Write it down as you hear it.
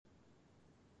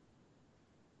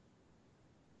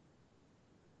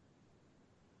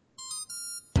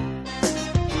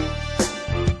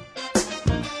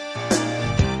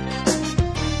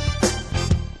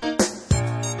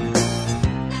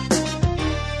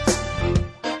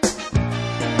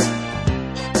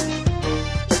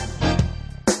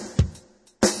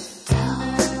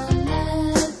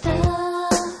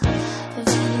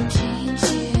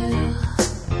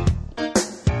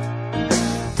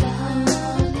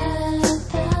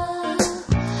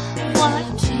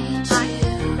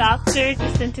Dr.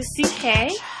 Jacinta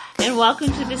C.K., and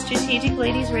welcome to the Strategic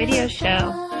Ladies Radio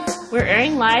Show. We're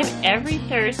airing live every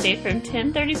Thursday from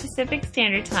 10:30 Pacific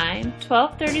Standard Time,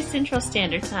 12:30 Central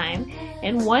Standard Time,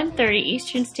 and 1:30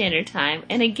 Eastern Standard Time,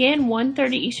 and again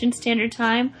 1:30 Eastern Standard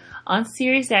Time on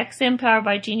Sirius XM powered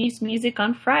by Genius Music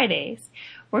on Fridays.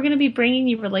 We're going to be bringing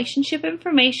you relationship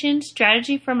information,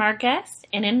 strategy from our guests,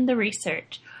 and in the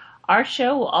research. Our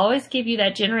show will always give you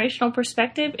that generational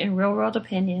perspective and real-world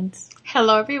opinions.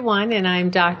 Hello, everyone, and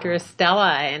I'm Dr.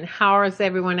 Estella, and how is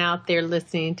everyone out there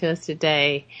listening to us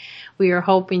today? We are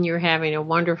hoping you're having a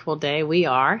wonderful day. We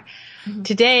are. Mm-hmm.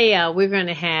 Today, we're going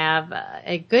to have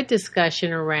a good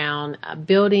discussion around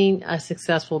building a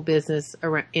successful business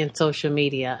in social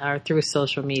media or through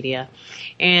social media.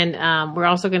 And we're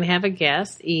also going to have a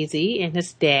guest, Easy, and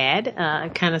his dad,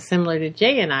 kind of similar to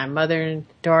Jay and I, mother and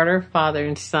daughter, father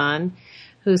and son,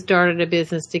 who started a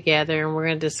business together, and we're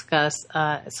going to discuss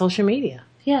social media.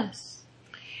 Yes.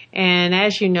 And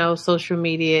as you know, social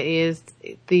media is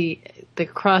the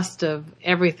crust of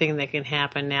everything that can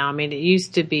happen now. I mean, it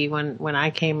used to be when I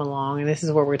came along, and this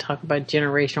is where we're talking about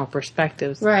generational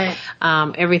perspectives. Right.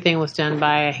 Everything was done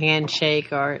by a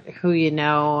handshake or who you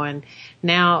know, and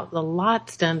now a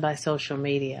lot's done by social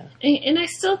media. And I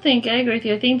still think, I agree with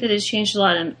you, I think that it's changed a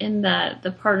lot in that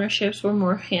the partnerships were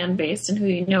more hand-based and who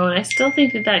you know, and I still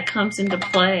think that comes into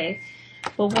play.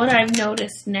 But what I've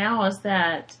noticed now is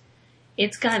that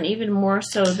it's gotten even more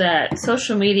so that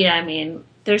social media, I mean,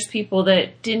 there's people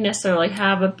that didn't necessarily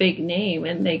have a big name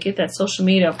and they get that social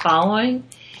media following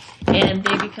and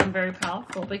they become very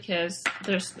powerful because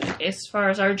there's, as far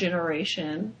as our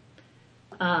generation,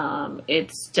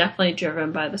 it's definitely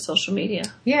driven by the social media.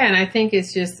 Yeah, and I think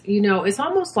it's just, you know, it's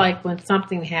almost like when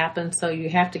something happens, so you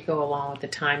have to go along with the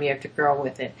time, you have to grow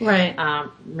with it. Right.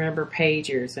 Remember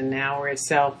pagers, and now we're at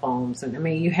cell phones, and I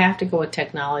mean, you have to go with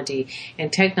technology,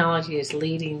 and technology is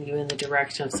leading you in the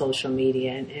direction of social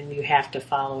media, and you have to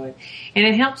follow it. And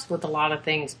it helps with a lot of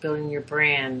things, building your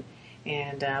brand,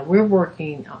 and we're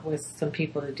working with some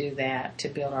people to do that, to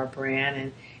build our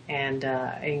brand and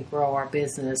grow our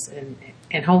business,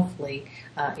 and hopefully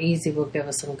Easy will give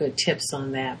us some good tips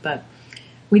on that. But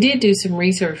we did do some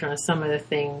research on some of the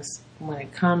things when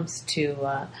it comes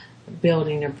to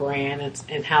building a brand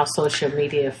and how social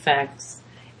media affects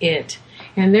it.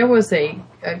 And there was a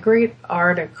great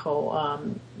article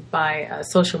by a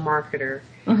social marketer,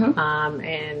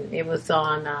 and it was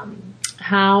on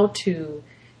how to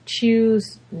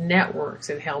choose networks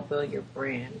that help build your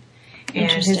brand.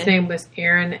 And his name was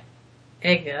Aaron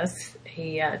Egas.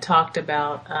 He talked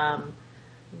about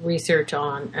research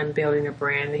on building a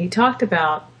brand. He talked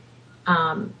about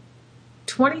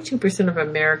 22% of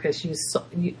Americans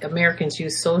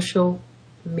use social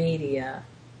media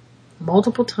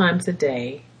multiple times a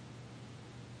day,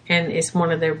 and it's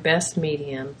one of their best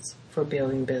mediums for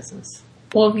building business.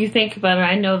 Well, if you think about it,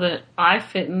 I know that I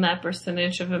fit in that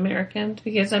percentage of Americans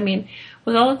because, I mean,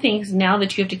 with all the things now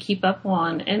that you have to keep up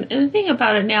on, and the thing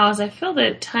about it now is I feel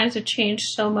that times have changed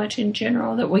so much in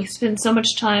general that we spend so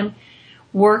much time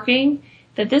working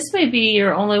that this may be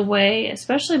your only way,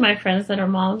 especially my friends that are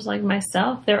moms like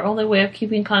myself, their only way of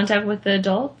keeping contact with the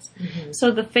adults. Mm-hmm.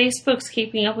 So the Facebook's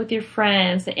keeping up with your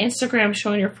friends, the Instagram's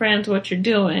showing your friends what you're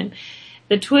doing.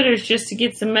 The Twitter's just to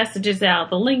get some messages out.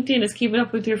 The LinkedIn is keeping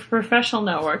up with your professional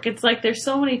network. It's like there's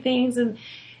so many things, and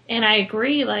I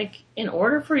agree, like, in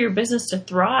order for your business to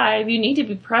thrive, you need to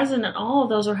be present in all of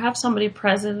those or have somebody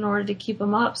present in order to keep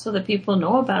them up so that people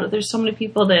know about it. There's so many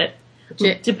people that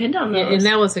depend on those. And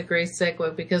that was a great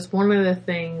segue because one of the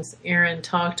things Aaron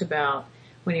talked about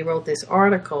when he wrote this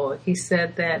article, he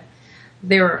said that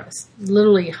there are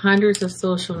literally hundreds of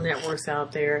social networks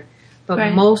out there,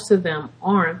 but most of them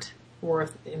aren't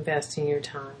worth investing your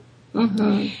time.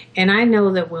 Mm-hmm. And I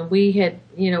know that when we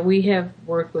have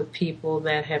worked with people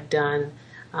that have done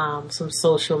some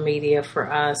social media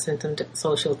for us and some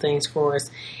social things for us,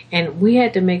 and we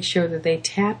had to make sure that they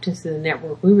tapped into the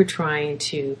network we were trying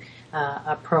to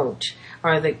approach,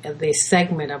 or the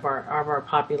segment of our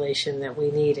population that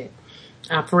we needed.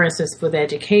 For instance, with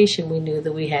education, we knew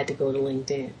that we had to go to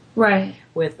LinkedIn. Right.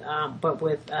 But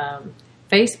with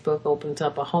Facebook opens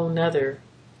up a whole nother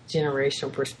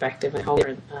generational perspective and a whole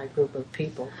different group of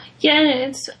people. Yeah,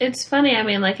 and it's funny. I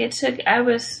mean, like it's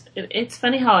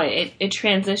funny how it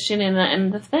transitioned,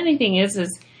 and the funny thing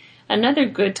is another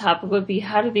good topic would be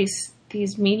how do these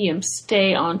mediums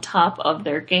stay on top of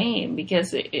their game,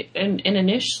 because and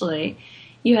initially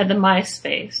you had the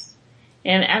MySpace.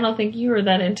 And I don't think you were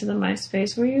that into the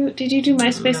MySpace. Were you? Did you do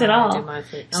MySpace at all? I did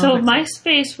MySpace. So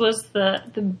MySpace was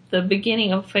the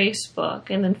beginning of Facebook,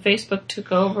 and then Facebook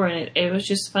took over, and it was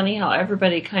just funny how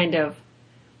everybody kind of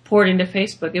porting to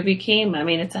Facebook. It became, I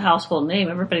mean, it's a household name.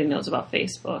 Everybody knows about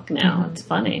Facebook now. It's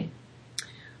funny.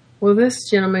 Well, this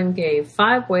gentleman gave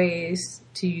 5 ways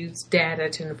to use data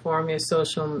to inform your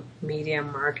social media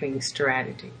marketing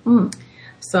strategy.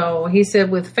 So he said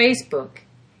with Facebook,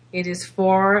 it is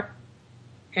far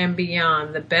and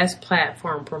beyond the best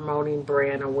platform promoting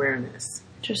brand awareness.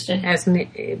 Interesting.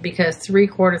 Because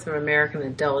 3/4 of American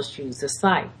adults use the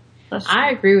site.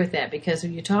 I agree with that, because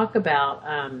when you talk about,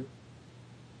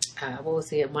 what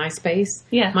was it, MySpace?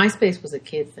 Yeah. MySpace was a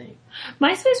kid thing.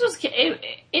 MySpace was,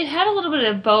 it had a little bit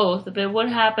of both, but what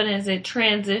happened is it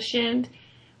transitioned.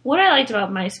 What I liked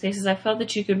about MySpace is I felt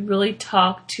that you could really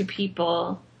talk to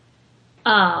people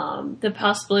that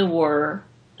possibly were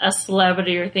a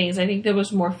celebrity or things. I think that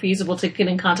was more feasible to get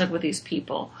in contact with these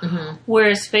people.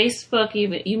 Whereas Facebook,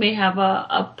 even you may have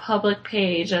a public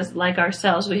page, as like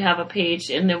ourselves, we have a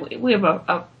page, and then we have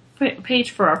a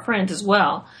page for our friends as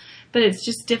well. But it's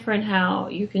just different how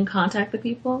you can contact the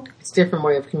people. It's a different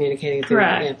way of communicating.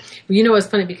 Correct. Yeah. Well, you know, it's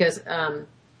funny because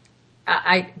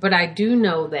I do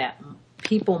know that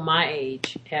people my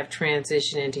age have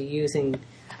transitioned into using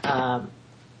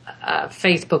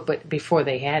Facebook, but before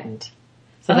they hadn't.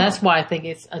 So that's why I think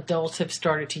adults have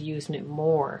started to using it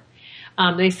more.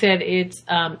 They said it's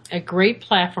a great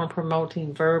platform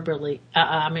promoting virtually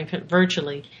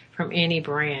from any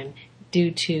brand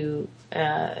due to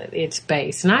its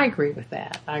base. And I agree with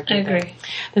that. I agree.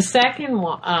 The second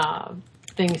one,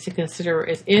 things to consider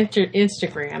is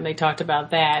Instagram. They talked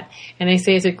about that. And they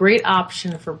say it's a great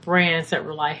option for brands that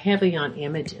rely heavily on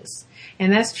images.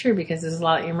 And that's true, because there's a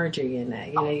lot of imagery in that.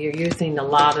 You know, you're using a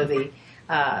lot of the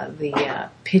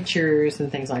pictures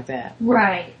and things like that.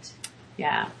 Right.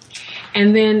 Yeah.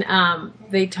 And then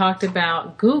they talked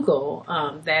about Google,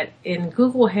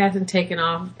 Google hasn't taken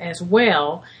off as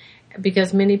well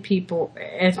because many people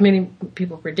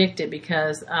predicted,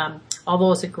 because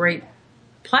although it's a great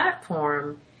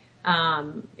platform,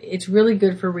 it's really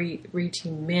good for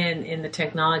reaching men in the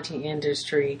technology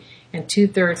industry, and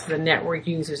 2/3 of the network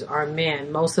users are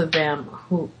men, most of them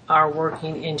who are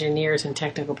working engineers and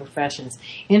technical professions.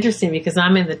 Interesting, because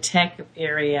I'm in the tech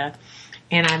area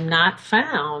and I'm not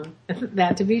found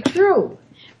that to be true.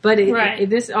 But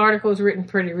this article was written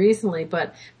pretty recently,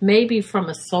 but maybe from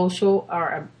a social or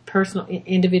a personal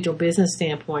individual business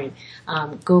standpoint,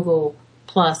 Google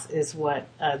Plus is what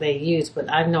they use, but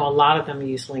I know a lot of them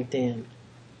use LinkedIn.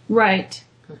 Right.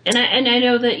 And I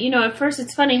know that, you know, at first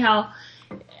it's funny how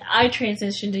I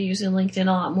transitioned to using LinkedIn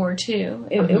a lot more too.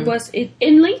 And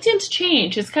LinkedIn's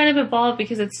changed. It's kind of evolved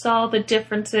because it saw the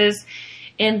differences,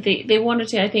 and they wanted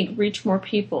to, I think, reach more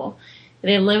people.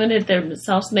 They limited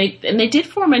themselves, and they did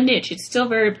form a niche. It's still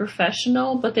very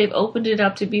professional, but they've opened it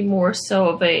up to be more so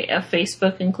of a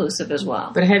Facebook inclusive as well.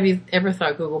 But have you ever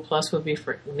thought Google Plus would be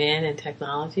for men in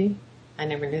technology? I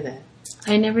never knew that.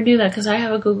 I never knew that, because I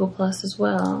have a Google Plus as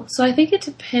well. So I think it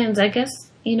depends. I guess,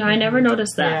 you know, I never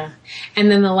noticed that. Yeah.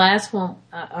 And then the last one,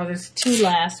 there's 2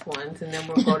 last ones, and then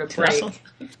we'll go to break.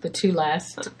 the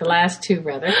last two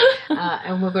rather.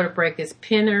 And we'll go to break is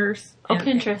Pinterest.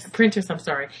 Pinterest, I'm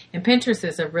sorry. And Pinterest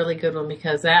is a really good one,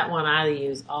 because that one I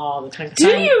use all the time. Do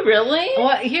you really?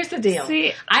 Well, here's the deal.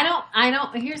 See,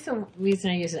 here's the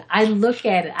reason I use it. I look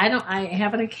at it. I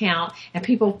have an account, and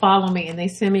people follow me, and they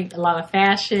send me a lot of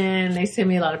fashion. They send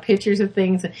me a lot of pictures of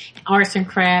things, arts and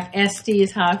craft. Etsy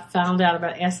is how I found out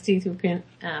about Etsy through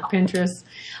Pinterest.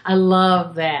 I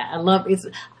love that.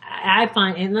 I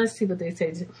find, and let's see what they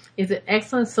say. It's an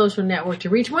excellent social network to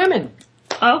reach women.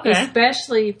 Okay.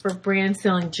 Especially for brands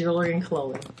selling jewelry and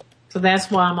clothing. So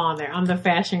that's why I'm on there. I'm the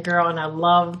fashion girl, and I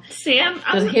love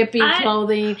the hippie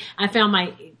clothing. I found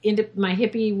my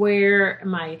hippie wear,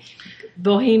 my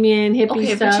bohemian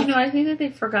hippie stuff. But you know, I think that they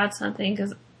forgot something,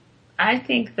 because I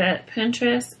think that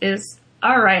Pinterest is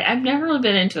alright. I've never really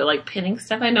been into it, like pinning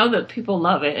stuff. I know that people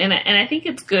love it, and I think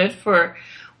it's good for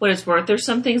what it's worth. There's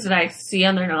some things that I see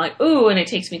on there and I'm like, ooh, and it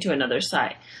takes me to another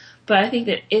site. But I think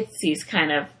that Etsy's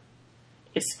kind of,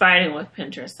 it's fighting with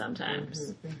Pinterest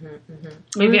sometimes.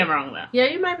 Maybe I'm wrong though. Yeah,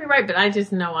 you might be right, but I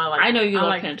just know I know you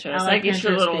love Pinterest. I get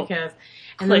your little clicks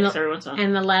every once in a while.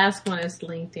 And the last one is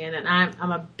LinkedIn, and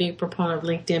I'm a big proponent of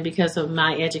LinkedIn because of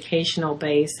my educational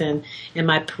base and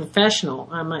my professional.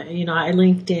 I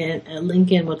link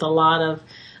in with a lot of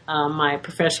my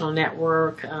professional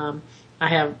network. I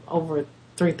have over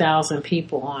 3,000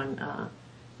 people on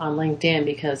LinkedIn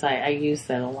because I use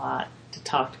that a lot to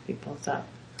talk to people. So.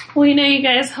 Well, you know, you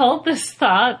guys hold this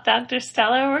thought, Dr.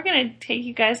 Stella. We're going to take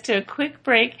you guys to a quick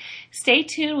break. Stay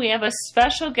tuned. We have a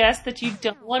special guest that you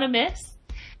don't want to miss.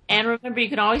 And remember, you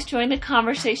can always join the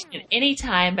conversation at any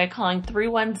time by calling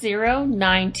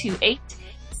 310-928-6877.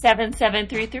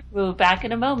 7733. We'll be back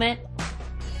in a moment.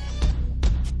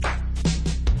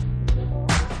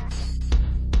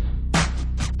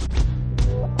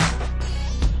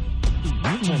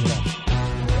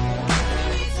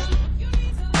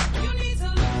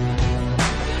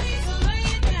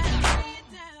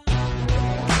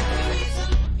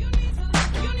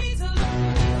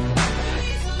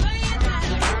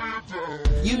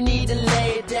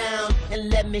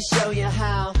 Let me show you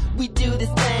how we do this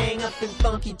thing up in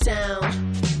Funky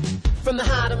Town. From the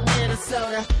heart of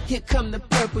Minnesota, here come the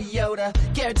Purple Yoda,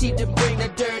 guaranteed to bring a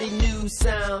dirty new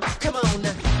sound. Come on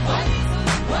now. What?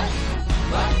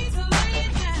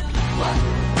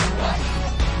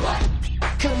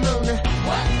 Come on now.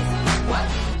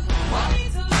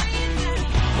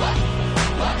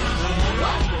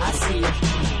 I see you.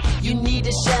 You need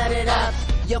to shut it up.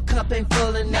 Your cup ain't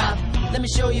full enough. Let me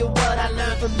show you what I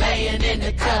learned from laying in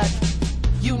the cut.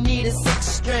 You need a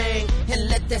 6-string and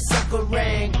let that sucker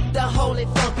ring. The holy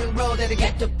funk and roll that'll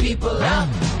get the people up.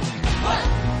 What?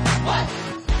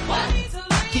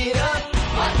 Get up.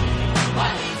 What?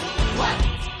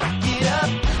 Get up.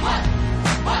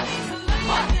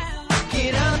 What?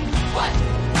 Get up. What?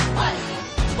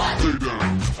 Lay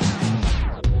down.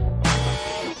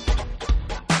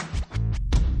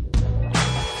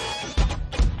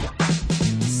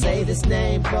 Say this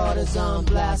name borders on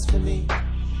blasphemy.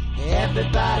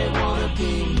 Everybody wanna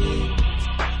be me.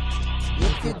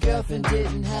 If your girlfriend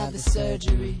didn't have the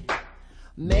surgery,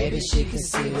 maybe she could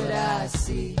see what I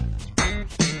see.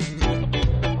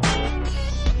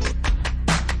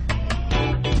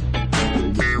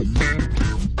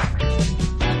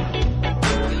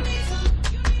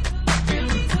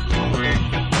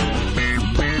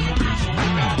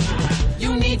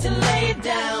 You need to lay it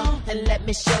down and let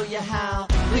me show you how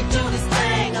we do this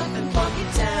thing up in Funky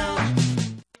Town.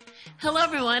 Hello,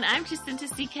 everyone. I'm Jacinta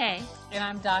CK. And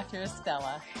I'm Dr.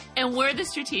 Estella. And we're the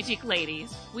Strategic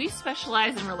Ladies. We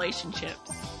specialize in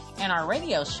relationships. And our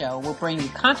radio show will bring you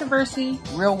controversy,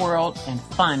 real world, and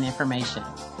fun information.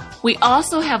 We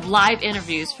also have live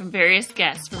interviews from various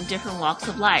guests from different walks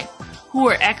of life who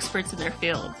are experts in their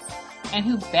fields. And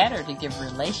who better to give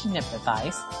relationship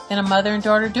advice than a mother and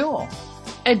daughter duo?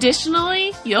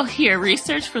 Additionally, you'll hear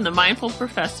research from the mindful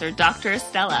professor, Dr.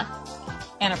 Estella.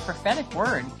 And a prophetic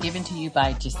word given to you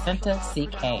by Jacinta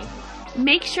CK.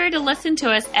 Make sure to listen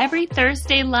to us every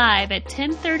Thursday live at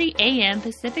 10:30 a.m.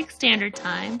 Pacific Standard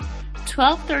Time,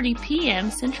 12:30 p.m.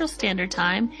 Central Standard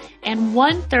Time, and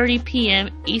 1:30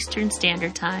 p.m. Eastern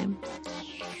Standard Time.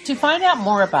 To find out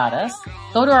more about us,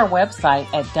 go to our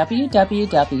website at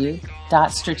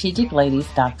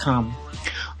www.strategicladies.com.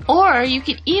 Or you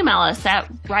can email us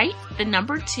at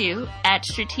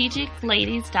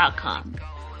write2@strategicladies.com.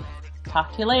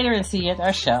 Talk to you later and see you at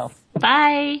our show.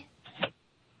 Bye.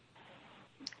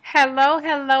 Hello,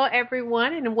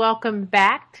 everyone, and welcome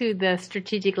back to the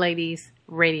Strategic Ladies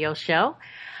radio show.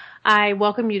 I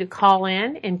welcome you to call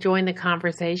in and join the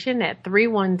conversation at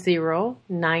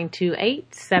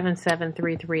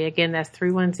 310-928-7733. Again, that's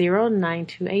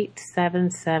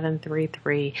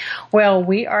 310-928-7733. Well,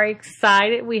 we are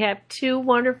excited. We have two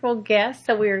wonderful guests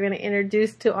that we are going to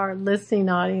introduce to our listening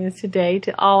audience today,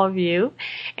 to all of you.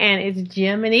 And it's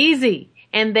Jim and Easy.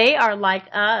 And they are like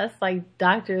us, like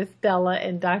Dr. Estella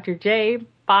and Dr. J,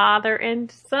 father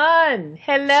and son.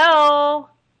 Hello.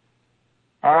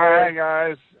 Hi,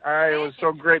 guys. It was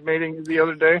so great meeting you the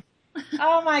other day.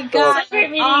 Oh, my God. So great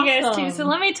meeting you guys, too. So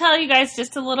let me tell you guys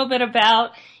just a little bit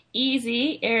about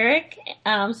Easy, Eric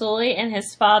Zoli, and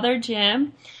his father,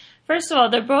 Jim. First of all,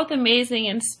 they're both amazing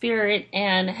in spirit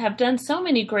and have done so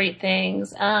many great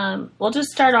things. We'll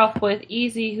just start off with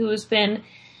Easy, who's been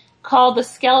called the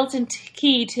skeleton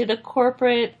key to the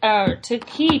corporate,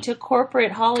 to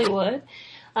corporate Hollywood.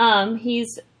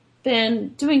 He's been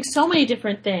doing so many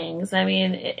different things. I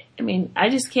mean, I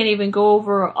just can't even go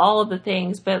over all of the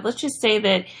things, but let's just say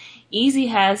that Easy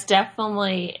has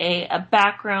definitely a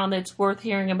background that's worth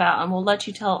hearing about, and we'll let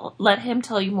him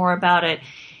tell you more about it.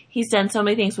 He's done so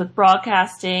many things with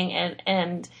broadcasting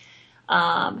and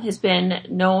has been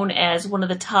known as one of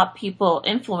the top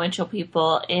influential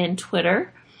people in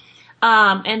Twitter.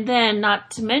 And then not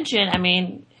to mention, I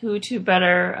mean, who to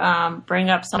better bring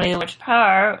up somebody with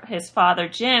power, his father,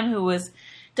 Jim, who has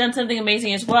done something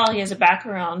amazing as well. He has a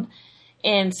background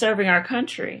in serving our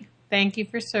country. Thank you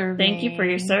for serving. Thank you for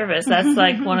your service. That's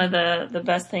like one of the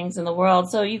best things in the world.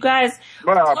 So you guys...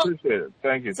 Well, I appreciate it.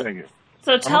 Thank you. So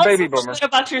tell us a little bit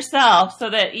about yourself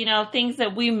so that, things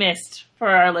that we missed for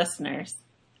our listeners.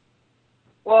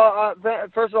 Well,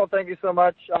 first of all, thank you so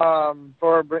much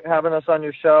for having us on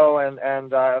your show,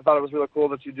 and I thought it was really cool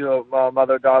that you do a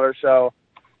mother-daughter show.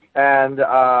 and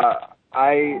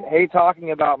I hate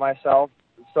talking about myself.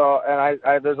 So, and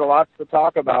I there's a lot to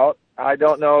talk about. I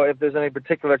don't know if there's any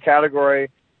particular category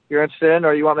you're interested in,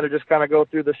 or you want me to just kind of go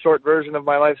through the short version of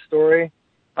my life story.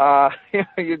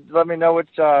 You let me know which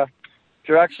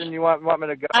direction you want me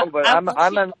to go. But I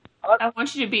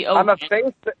want you to be open.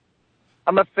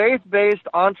 I'm a faith-based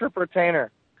entrepreneur.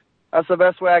 That's the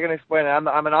best way I can explain it.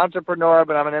 I'm an entrepreneur,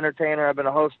 but I'm an entertainer. I've been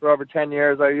a host for over 10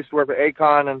 years. I used to work at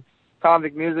Akon and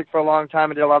Convict Music for a long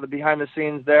time. I did a lot of the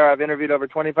behind-the-scenes there. I've interviewed over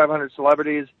 2,500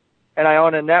 celebrities, and I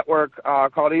own a network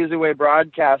called Easy Way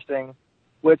Broadcasting,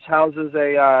 which houses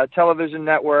a television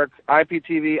network,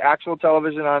 IPTV, actual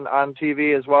television on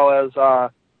TV, as well as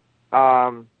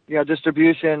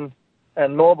distribution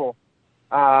and mobile.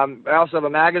 I also have a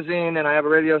magazine, and I have a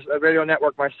radio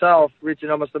network myself,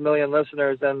 reaching almost 1 million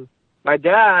listeners. And my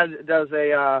dad does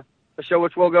a show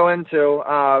which we'll go into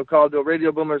called the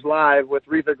Radio Boomers Live with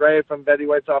Retha Gray from Betty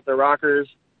White's Off Their Rockers.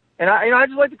 And I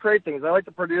just like to create things. I like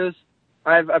to produce.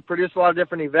 I've produced a lot of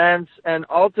different events, and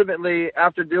ultimately,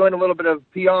 after doing a little bit of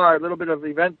PR, a little bit of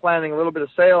event planning, a little bit of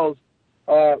sales,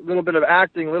 a little bit of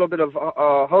acting, a little bit of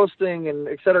hosting, and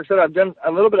et cetera, et cetera. I've done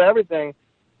a little bit of everything.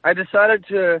 I decided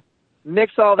to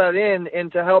mix all that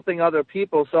into helping other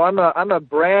people. So I'm a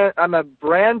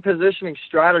brand positioning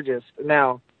strategist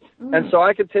now, and so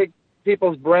I could take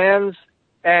people's brands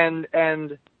and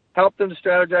help them to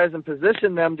strategize and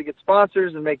position them to get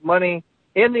sponsors and make money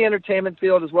in the entertainment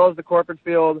field as well as the corporate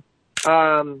field,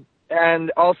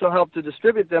 and also help to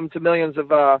distribute them to millions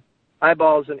of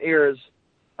eyeballs and ears.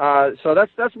 So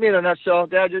that's me in a nutshell.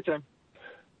 Dad, your turn.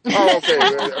 Oh, okay.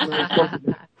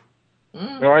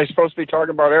 No, I'm supposed to be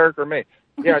talking about Eric or me.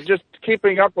 Yeah, just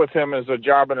keeping up with him is a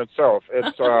job in itself.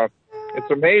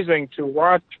 It's amazing to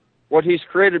watch what he's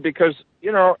created because,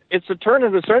 it's a turn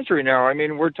of the century now. I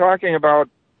mean, we're talking about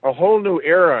a whole new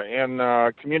era in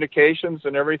communications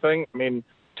and everything. I mean,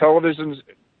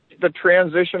 the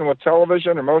transition with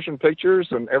television and motion pictures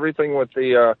and everything with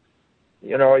the,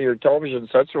 your television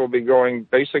sets will be going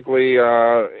basically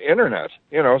internet,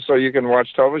 so you can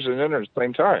watch television and internet at the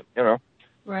same time,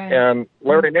 Right. And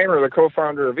Larry Namer, the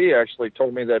co-founder of E, actually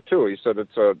told me that too. He said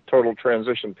it's a total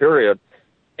transition period,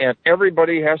 and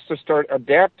everybody has to start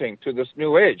adapting to this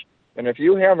new age. And if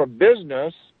you have a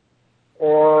business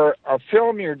or a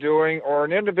film you're doing or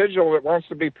an individual that wants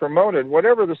to be promoted,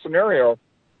 whatever the scenario,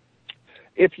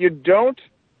 if you don't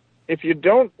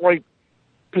like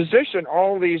position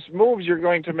all these moves you're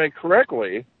going to make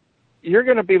correctly, you're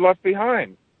going to be left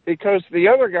behind. Because the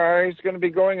other guy is going to be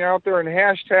going out there and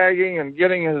hashtagging and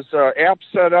getting his app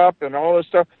set up and all this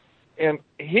stuff. And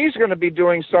he's going to be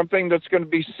doing something that's going to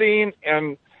be seen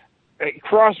and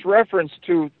cross-referenced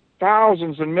to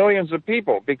thousands and millions of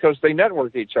people because they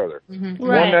network each other. Mm-hmm.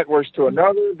 Right. One networks to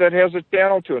another that has a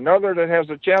channel, to another that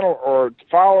has a channel or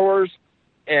followers,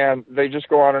 and they just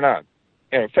go on.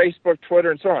 And Facebook, Twitter,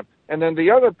 and so on. And then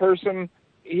the other person,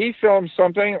 he films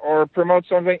something or promotes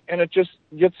something, and it just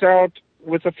gets out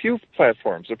with a few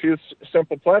platforms, a few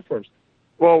simple platforms.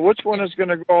 Well, which one is going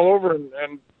to go all over and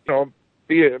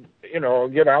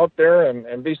get out there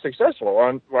and be successful?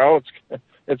 Well,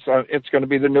 it's going to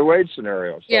be the new age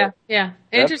scenario. So yeah.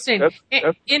 Interesting.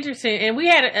 Interesting. And we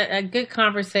had a good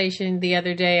conversation the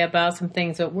other day about some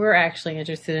things that we're actually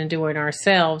interested in doing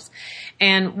ourselves.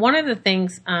 And one of the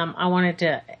things I wanted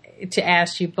to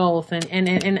ask you both,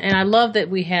 and I love that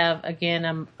we have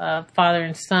again a father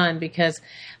and son because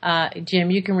Jim,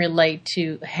 you can relate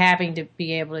to having to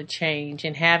be able to change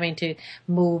and having to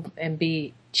move and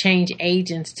be change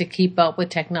agents to keep up with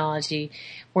technology,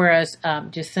 whereas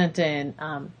Jacinta and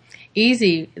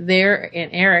Easy, and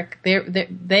Eric, they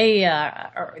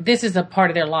this is a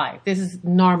part of their life. This is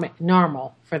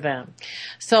normal for them.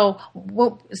 So,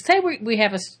 say we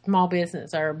have a small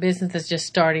business or a business that's just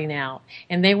starting out,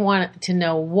 and they want to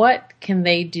know what can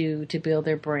they do to build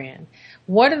their brand.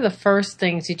 What are the first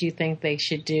things that you think they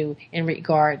should do in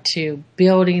regard to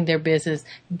building their business,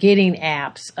 getting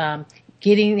apps,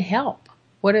 getting help?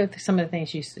 What are some of the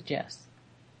things you suggest? Is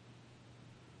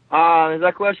that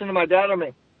a question to my dad or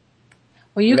me?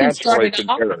 Well, you can start it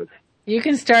off. You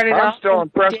can start it off. I'm still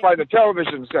impressed by the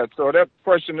television set, so that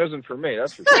question isn't for me.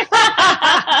 That's for sure.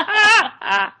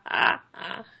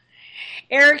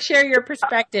 Eric, share your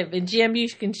perspective. And Jim, you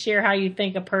can share how you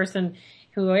think a person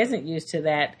who isn't used to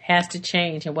that has to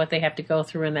change and what they have to go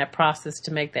through in that process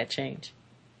to make that change.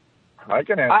 I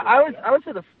can answer. I would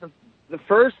say the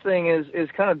first thing is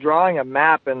kind of drawing a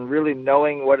map and really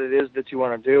knowing what it is that you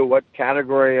want to do. What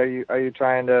category are you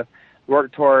trying to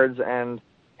work towards, and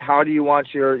how do you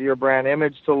want your brand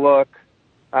image to look?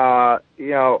 What are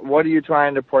you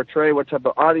trying to portray? What type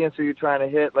of audience are you trying to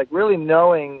hit? Like really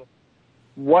knowing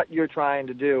what you're trying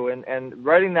to do, and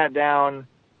writing that down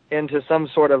into some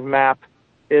sort of map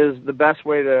is the best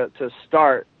way to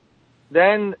start.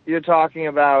 Then you're talking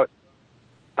about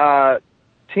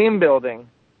team building,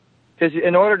 because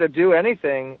in order to do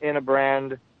anything in a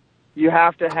brand, you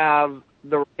have to have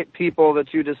the right people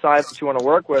that you decide that you want to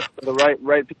work with, the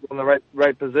right people in the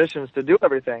right positions to do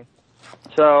everything.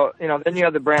 So, then you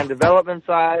have the brand development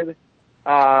side,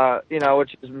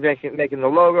 which is making the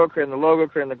logo, creating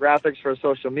the graphics for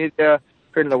social media,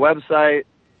 creating the website,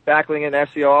 backlinking,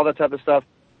 SEO, all that type of stuff,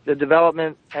 the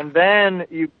development, and then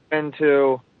you go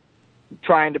into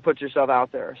trying to put yourself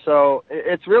out there. So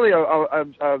it's really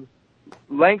a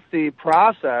lengthy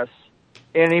process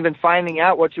in even finding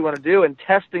out what you want to do and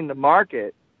testing the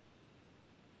market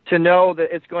to know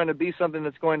that it's going to be something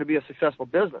that's going to be a successful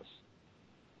business.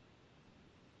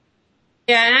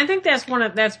 Yeah, and I think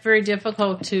that's very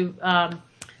difficult to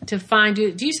find.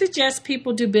 Do you suggest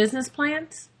people do business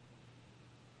plans?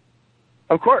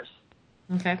 Of course.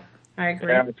 Okay, I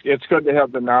agree. And it's good to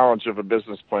have the knowledge of a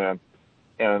business plan,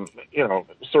 and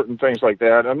certain things like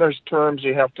that. And there's terms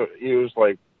you have to use,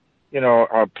 like a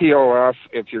POF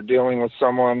if you're dealing with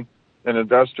someone, an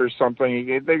investor,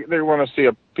 something. They want to see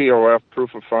a POF,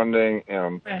 proof of funding,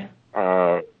 and right.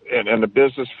 And the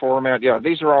business format. Yeah,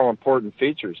 these are all important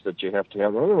features that you have to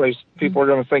have. Otherwise, people are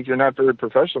going to think you're not very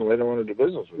professional. They don't want to do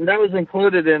business with you. That was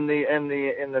included in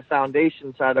the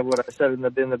foundation side of what I said in the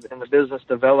business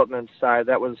development side.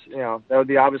 That was that would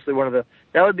be obviously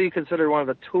that would be considered one of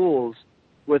the tools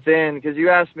within. Because you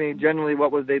asked me generally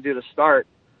what would they do to start.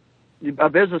 A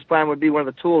business plan would be one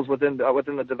of the tools within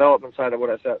the development side of what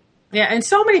I said. Yeah, and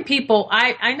so many people,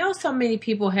 I know so many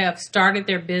people have started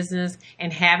their business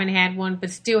and haven't had one,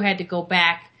 but still had to go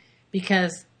back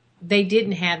because they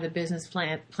didn't have the business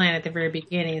plan at the very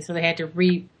beginning, so they had to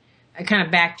kind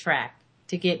of backtrack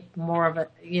to get more of a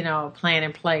plan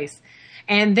in place.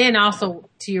 And then also,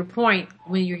 to your point,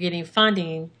 when you're getting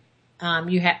funding,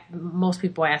 most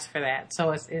people ask for that,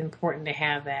 so it's important to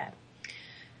have that.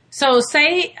 So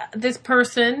say this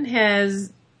person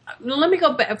has. Let me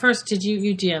go back first to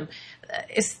you, Jim.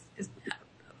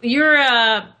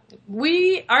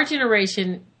 Our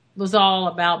generation was all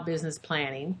about business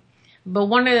planning, but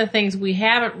one of the things we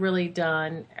haven't really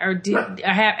done or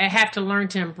have to learn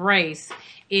to embrace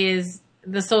is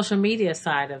the social media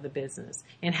side of the business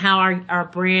and how our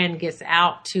brand gets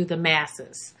out to the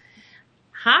masses.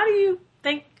 How do you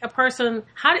think a person?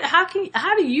 How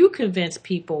do you convince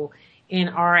people in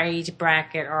our age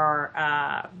bracket or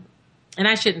and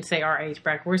I shouldn't say our age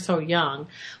bracket, we're so young,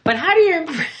 but how do you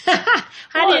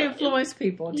influence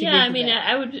people?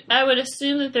 I would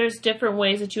assume that there's different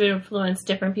ways that you would influence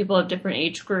different people of different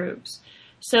age groups.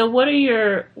 So what are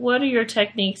your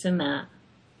techniques in that?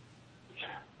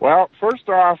 Well, first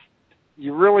off,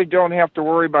 you really don't have to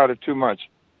worry about it too much,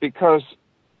 because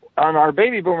on our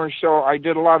Baby Boomers show, I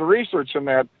did a lot of research on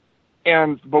that,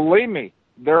 and believe me,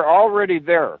 they're already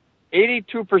there.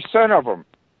 82% of them.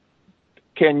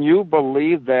 Can you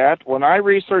believe that? When I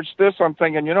researched this, I'm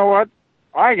thinking, you know what?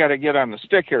 I got to get on the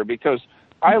stick here, because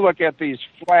I look at these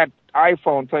flat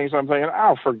iPhone things. I'm thinking,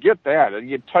 forget that. And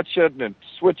you touch it and it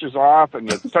switches off,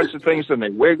 and you touch the things and they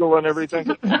wiggle and everything.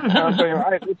 And I'm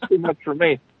thinking, it's too much for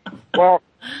me. Well,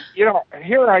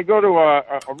 here I go to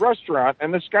a restaurant,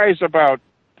 and this guy's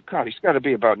he's got to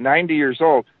be about 90 years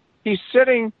old. He's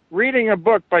sitting reading a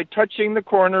book by touching the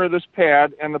corner of this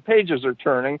pad, and the pages are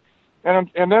turning.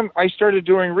 And then I started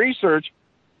doing research,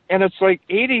 and it's like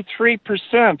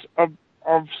 83%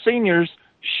 of seniors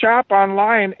shop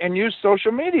online and use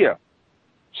social media.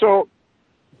 So,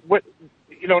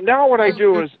 now what I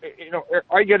do is,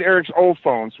 I get Eric's old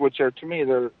phones, which are, to me,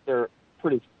 they're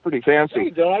pretty fancy. There you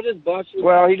go. I just bought you.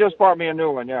 Well, he just bought me a new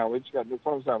one. Yeah, we just got new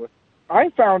phones now. But I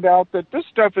found out that this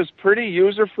stuff is pretty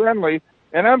user friendly,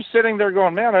 and I'm sitting there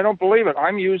going, man, I don't believe it.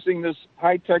 I'm using this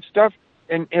high tech stuff,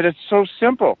 and it's so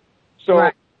simple.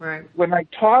 So right. When I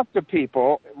talk to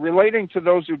people, relating to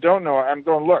those who don't know, I'm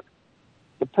going, look,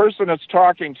 the person that's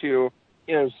talking to you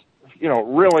is,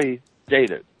 really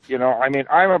dated.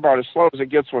 I'm about as slow as it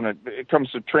gets when it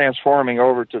comes to transforming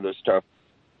over to this stuff.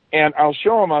 And I'll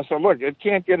show them, I'll say, look, it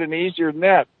can't get any easier than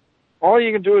that. All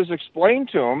you can do is explain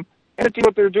to them and see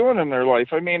what they're doing in their life.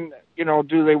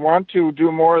 Do they want to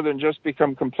do more than just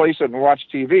become complacent and watch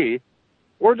TV?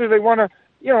 Or do they want to,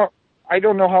 I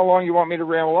don't know how long you want me to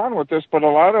ramble on with this, but a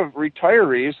lot of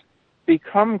retirees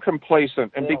become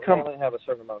complacent and they only have a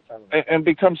certain amount of time. And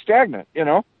become stagnant,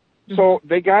 Mm-hmm. So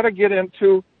they got to get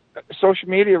into social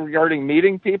media regarding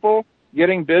meeting people,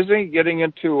 getting busy, getting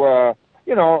into,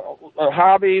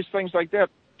 hobbies, things like that,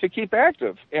 to keep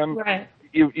active. And right.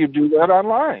 you do that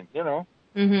online,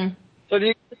 Mm-hmm. So do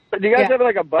you guys have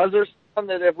like a buzzer sound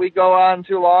that if we go on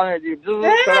too long, or do you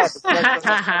just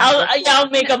I'll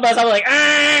make a buzz. I'm like,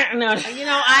 no. You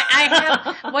know,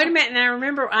 I have. Wait a minute. And I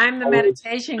remember I'm the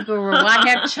meditation guru. I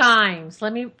have chimes.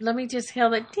 Let me just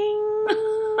hear it. Ding.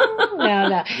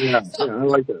 No. Yeah, I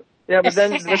like that. Yeah, but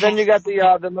then you got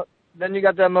then you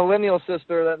got that millennial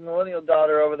sister, that millennial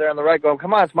daughter over there on the right going,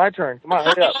 come on, it's my turn. Come on,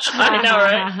 hurry up. I know,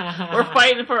 right? We're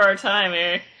fighting for our time,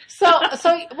 Eric. So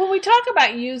when we talk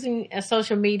about using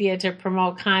social media to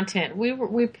promote content, we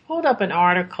pulled up an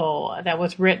article that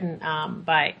was written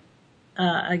by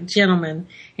a gentleman,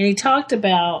 and he talked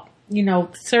about, you know,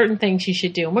 certain things you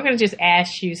should do. And we're going to just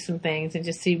ask you some things and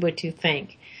just see what you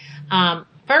think.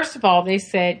 First of all, they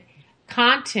said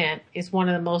content is one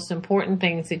of the most important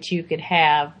things that you could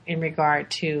have in regard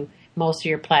to most of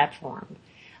your platforms.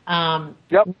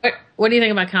 Yep. What do you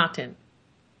think about content?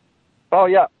 Oh,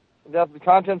 yeah. The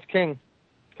content's king.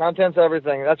 Content's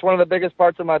everything. That's one of the biggest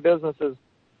parts of my business is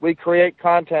we create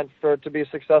content to be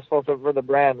successful for the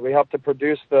brand. We help to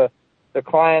produce the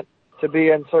client to be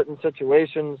in certain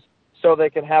situations so they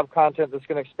can have content that's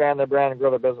going to expand their brand and grow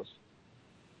their business.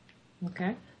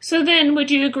 Okay. So then would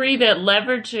you agree that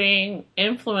leveraging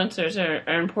influencers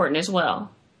are important as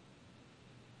well?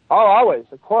 Oh, always,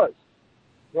 of course.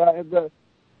 Yeah,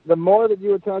 the more that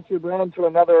you attach your brand to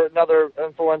another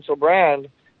influential brand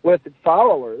with its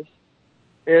followers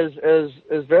is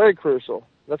very crucial.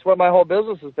 That's what my whole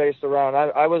business is based around.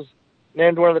 I was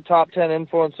named one of the top 10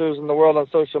 influencers in the world on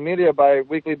social media by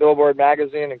Weekly Billboard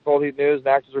magazine and Cold Heat News and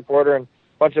Access Reporter and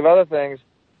a bunch of other things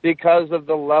because of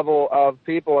the level of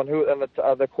people and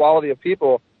the quality of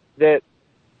people that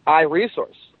I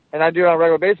resource. And I do it on a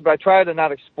regular basis, but I try to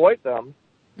not exploit them.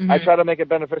 Mm-hmm. I try to make it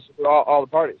beneficial for all the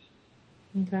parties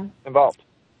involved.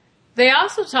 They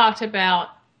also talked about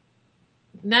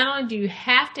not only do you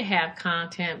have to have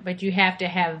content, but you have to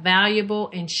have valuable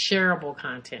and shareable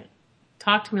content.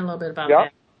 Talk to me a little bit about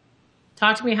that.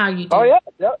 Talk to me how you do. Oh,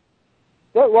 yeah.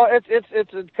 Well,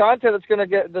 it's content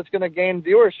that's gonna gain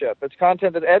viewership. It's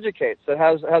content that educates, that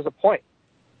has a point.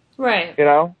 Right. You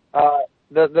know,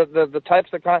 the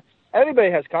types of content.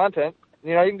 Anybody has content.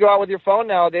 You know, you can go out with your phone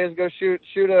nowadays and go shoot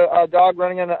a dog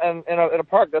running in a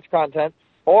park. That's content.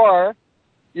 Or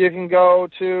you can go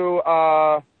to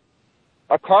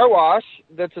a car wash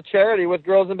that's a charity with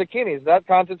girls in bikinis. That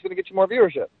content's going to get you more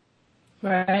viewership.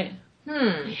 Right.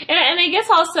 And I guess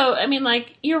also, I mean,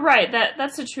 like, you're right,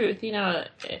 that's the truth, you know,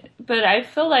 but I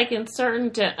feel like in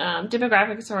certain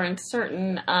demographics or in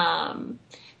certain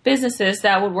businesses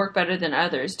that would work better than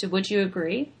others. Would you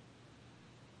agree?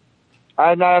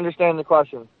 I'm not understanding the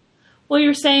question. Well,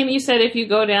 you said if you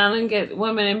go down and get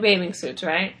women in bathing suits,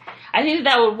 right? I think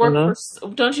that would work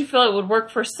don't you feel it would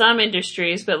work for some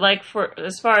industries, but like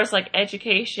as far as like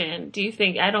education,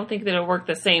 I don't think that it would work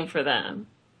the same for them.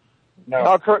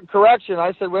 No, correction.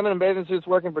 I said women in bathing suits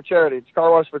working for charity. It's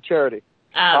car wash for charity.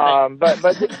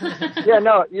 But yeah,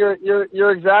 no,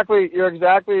 you're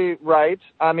exactly right.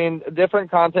 I mean,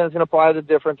 different content is going to apply to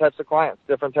different types of clients,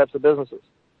 different types of businesses.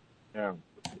 Yeah,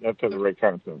 that's the right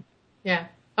content. Yeah.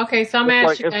 Okay, so I'm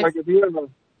asking. It's like if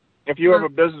you have a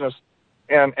business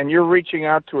and you're reaching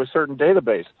out to a certain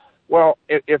database. Well,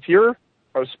 if you're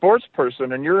a sports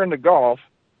person and you're into golf,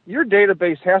 your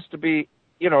database has to be,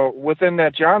 you know, within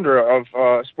that genre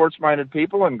of sports-minded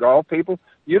people and golf people.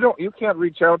 You can't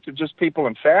reach out to just people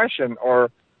in fashion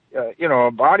or you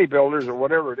know, bodybuilders or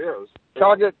whatever it is.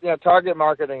 Target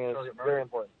marketing is very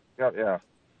important. Yeah.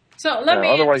 So let me.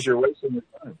 Otherwise, you're wasting your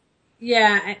time.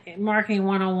 Yeah, marketing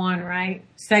 101, right?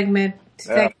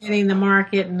 Segmenting the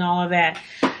market and all of that.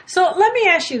 So let me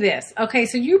ask you this. Okay,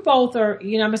 so you both are,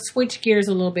 you know, I'm going to switch gears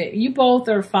a little bit. You both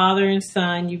are father and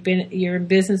son. You're in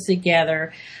business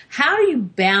together. How do you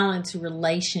balance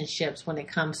relationships when it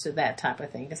comes to that type of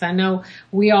thing? Because I know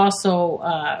we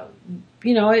also,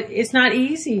 you know, it's not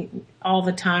easy all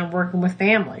the time working with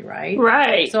family, right?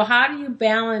 Right. So how do you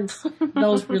balance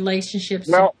those relationships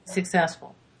to be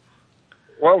successful?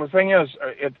 Well, the thing is,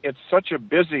 it's such a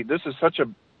busy, this is such a,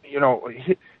 you know,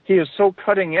 he is so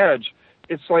cutting edge.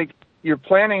 It's like you're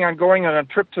planning on going on a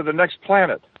trip to the next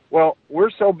planet. Well,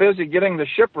 we're so busy getting the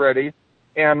ship ready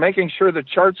and making sure the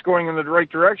chart's going in the right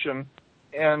direction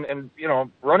and you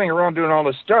know, running around doing all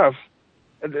this stuff.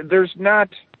 There's not,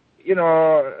 you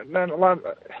know, not a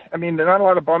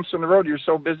lot of bumps in the road. You're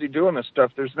so busy doing this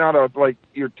stuff. There's not like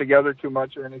you're together too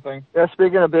much or anything. Yeah,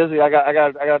 speaking of busy, I got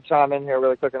to chime in here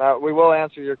really quick, and we will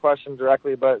answer your question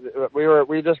directly. But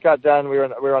we just got done. We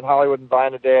were on Hollywood and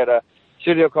Vine today at a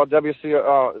studio called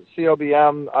COBM.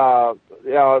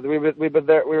 You know, we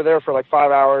were there for like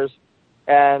 5 hours,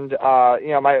 and you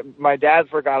know, my dad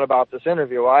forgot about this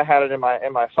interview. Well, I had it in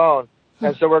my phone.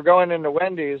 And so we're going into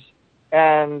Wendy's,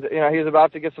 and he's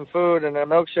about to get some food and a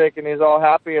milkshake, and he's all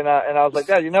happy. And I was like,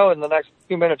 Dad, in the next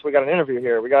 2 minutes we got an interview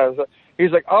here.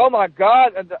 He's like, oh my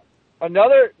God,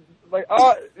 another.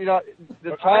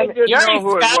 The time I didn't know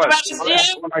who it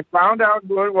was. When I found out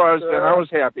who it was, then I was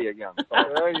happy again.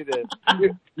 There you did.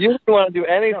 You didn't want to do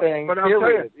anything. But I'll tell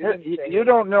you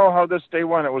don't know how this day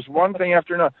went. It was one thing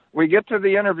after another. We get to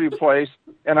the interview place,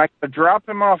 and I drop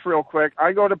him off real quick.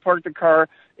 I go to park the car,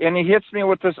 and he hits me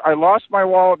with this, I lost my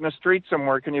wallet in the street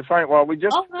somewhere. Can you find it? Well, we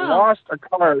just lost a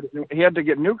card. He had to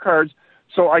get new cards.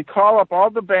 So I call up all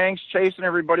the banks, chasing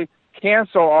everybody,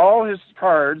 cancel all his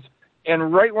cards.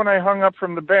 And right when I hung up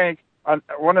from the bank,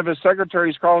 one of his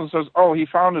secretaries calls and says, "Oh, he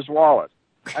found his wallet."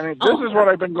 I mean, this is what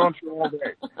I've been going through all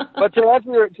day. But to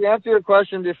answer your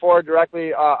question before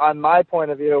directly on my point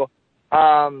of view,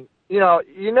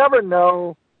 you never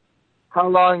know how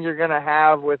long you're going to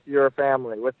have with your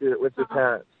family, with your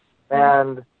parents.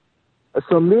 And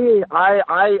so me,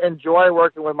 I enjoy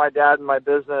working with my dad in my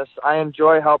business. I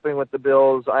enjoy helping with the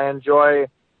bills. I enjoy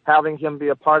having him be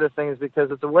a part of things because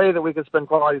it's a way that we can spend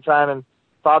quality time and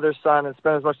father, son, and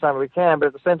spend as much time as we can, but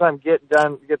at the same time get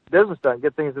business done,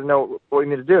 get things to know what we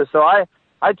need to do. So I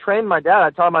trained my dad.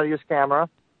 I taught him how to use camera.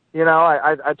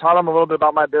 I taught him a little bit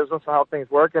about my business and how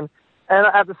things work. And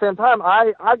at the same time,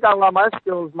 I got a lot of my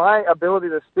skills, my ability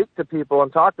to speak to people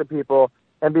and talk to people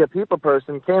and be a people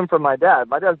person came from my dad.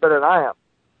 My dad's better than I am.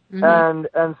 Mm-hmm.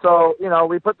 And so,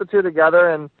 we put the two together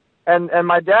and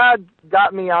my dad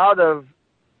got me out of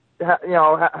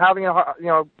having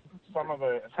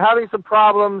having some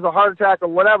problems, a heart attack or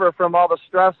whatever from all the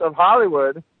stress of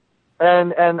Hollywood.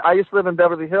 And I used to live in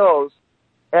Beverly Hills,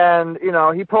 and,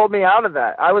 he pulled me out of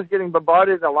that. I was getting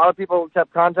bombarded, and a lot of people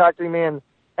kept contacting me, and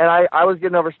I was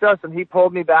getting overstressed, and he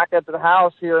pulled me back into the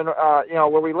house here in,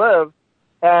 where we live.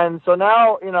 And so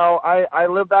now, I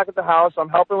live back at the house. I'm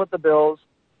helping with the bills,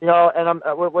 and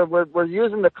we're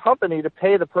using the company to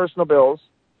pay the personal bills.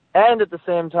 And at the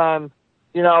same time,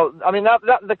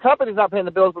 the company's not paying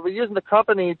the bills, but we're using the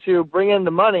company to bring in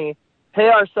the money, pay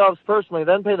ourselves personally,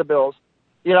 then pay the bills.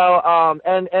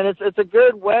 And it's a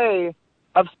good way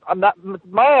of.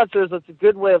 My answer is it's a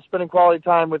good way of spending quality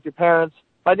time with your parents.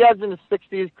 My dad's in his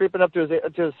 60s, creeping up to his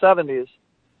 70s.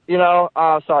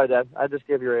 Sorry, Dad, I just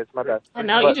gave your age. My bad. I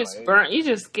know you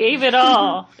just gave it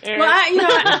all. Eric. Well,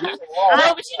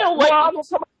 no, but you know what?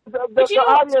 The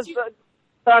audience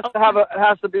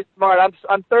has to be smart.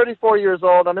 I'm 34 years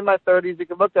old. I'm in my 30s. You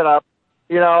can look that up.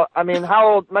 How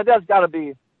old? My dad's got to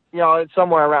be,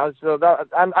 somewhere around. So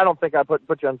I don't think I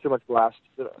put you on too much blast.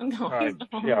 No.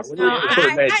 Yeah.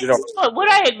 What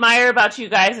I admire about you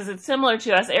guys is it's similar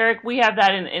to us, Eric. We have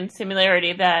that in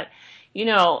similarity that,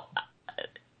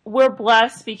 we're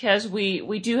blessed because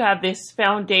we do have this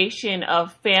foundation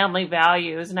of family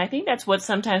values, and I think that's what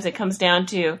sometimes it comes down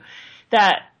to,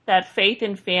 that faith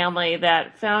in family,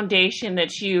 that foundation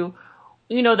that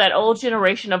that old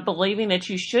generation of believing that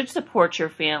you should support your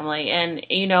family. And,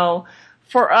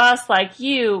 for us, like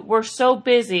you, we're so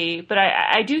busy, but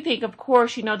I do think, of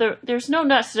course, there's no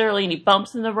necessarily any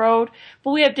bumps in the road,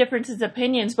 but we have differences of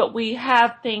opinions, but we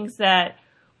have things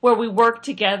where we work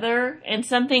together, and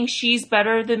some things she's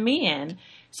better than me in.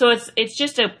 So it's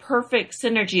just a perfect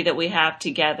synergy that we have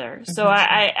together. Mm-hmm. So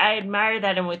I admire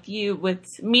that, and with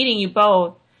meeting you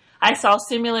both, I saw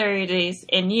similarities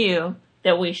in you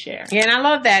that we share. Yeah, and I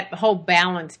love that whole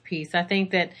balance piece. I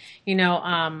think that, you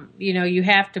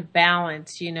have to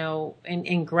balance,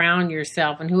 and ground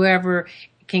yourself, and whoever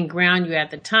can ground you at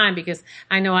the time, because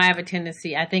I know I have a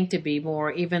tendency, I think, to be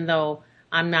more, even though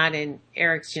I'm not in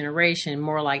Eric's generation,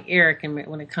 more like Eric, and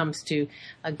when it comes to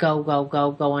a go,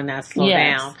 and not slow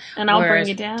down. And I'll bring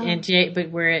you down. And Jay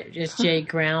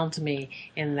grounds me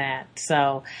in that.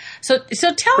 So tell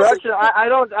us. I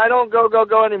don't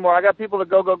go anymore. I got people to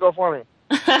go for me.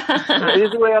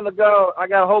 Easy way on the go. I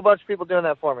got a whole bunch of people doing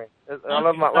that for me. I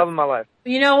love my life.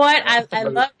 You know what? I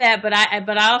love that, but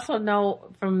I also know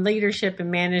from leadership and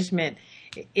management,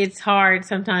 it's hard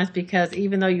sometimes because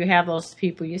even though you have those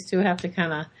people, you still have to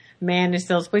kind of manage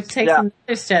those, which takes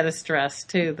another set of stress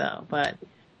too, though. But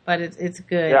it's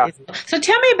good. Yeah. So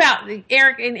tell me about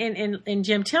Eric and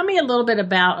Jim. Tell me a little bit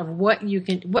about what you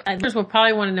can. Others will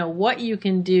probably want to know what you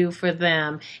can do for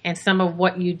them and some of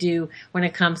what you do when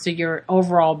it comes to your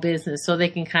overall business, so they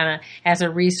can kind of, as a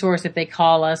resource, if they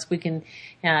call us, we can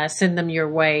send them your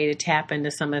way to tap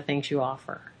into some of the things you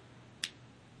offer.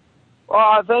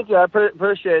 Well, thank you. I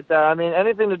appreciate that. I mean,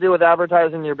 anything to do with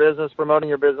advertising your business, promoting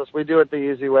your business, we do it the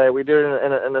easy way. We do it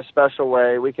in a special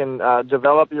way. We can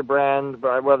develop your brand,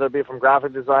 whether it be from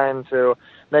graphic design to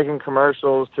making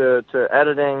commercials to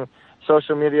editing,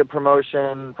 social media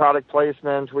promotion, product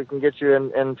placement. We can get you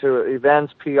into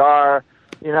events, PR.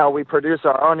 You know, we produce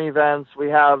our own events. We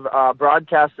have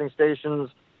broadcasting stations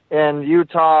in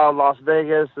Utah, Las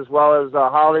Vegas, as well as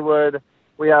Hollywood.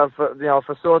 We have,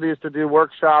 facilities to do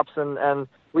workshops, and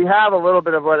we have a little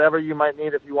bit of whatever you might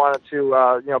need if you wanted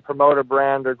to, promote a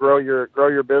brand or grow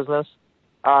your business.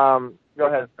 Go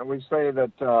ahead. And we say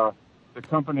that the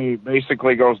company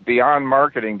basically goes beyond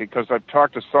marketing, because I've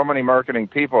talked to so many marketing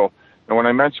people, and when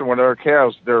I mention what Eric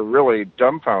has, they're really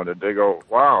dumbfounded. They go,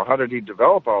 wow, how did he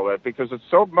develop all that? Because it's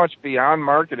so much beyond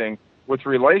marketing with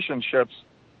relationships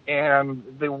and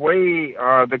the way,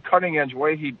 the cutting edge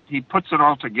way he puts it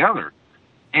all together.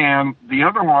 And the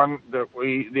other one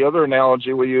the other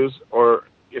analogy we use, or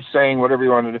is saying whatever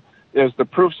you want to do, is the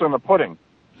proof's in the pudding.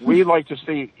 We like to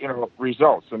see,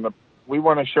 results, and we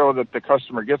want to show that the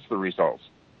customer gets the results.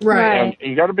 Right. And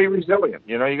you got to be resilient.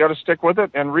 You got to stick with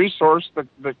it and resource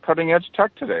the cutting edge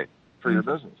tech today for your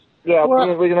business. Yeah,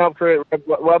 we can help create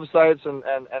websites and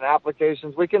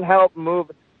applications. We can help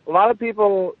move. A lot of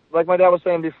people, like my dad was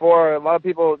saying before, a lot of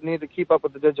people need to keep up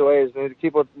with the digital age. They need to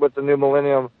keep up with the new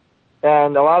millennium.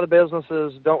 And a lot of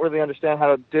businesses don't really understand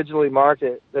how to digitally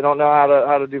market. They don't know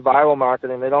how to do viral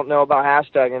marketing. They don't know about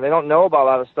hashtagging. They don't know about a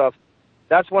lot of stuff.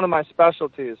 That's one of my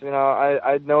specialties.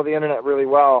 I know the internet really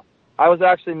well. I was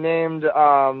actually named,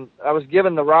 I was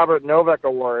given the Robert Novak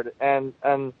Award, and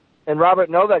in Robert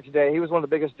Novak's day, he was one of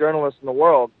the biggest journalists in the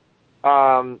world.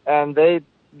 And they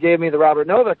gave me the Robert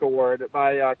Novak Award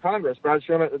by Congress,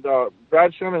 Congressman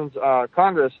Brad Sherman.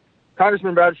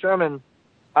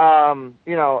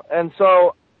 And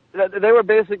so they were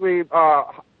basically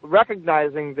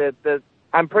recognizing that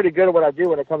I'm pretty good at what I do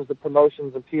when it comes to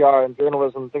promotions and PR and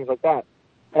journalism and things like that.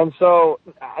 And so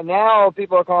now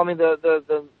people are calling me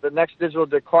the next digital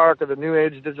Dick Clark, or the new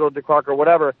age digital Dick Clark, or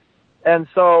whatever. And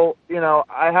so,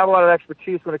 I have a lot of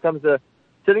expertise when it comes to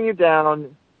sitting you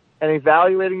down and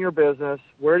evaluating your business.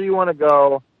 Where do you want to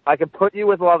go? I can put you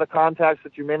with a lot of the contacts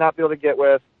that you may not be able to get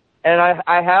with. And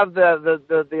I have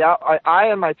I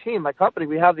and my team, my company,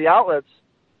 we have the outlets,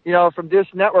 from Dish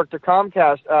Network to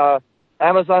Comcast,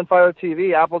 Amazon Fire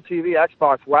TV, Apple TV,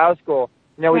 Xbox, Wow School.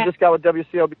 We just got with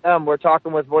WCOBM. We're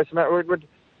talking with Voice America.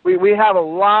 We have a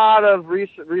lot of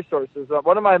resources.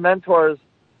 One of my mentors, is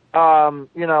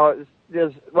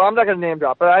well, I'm not going to name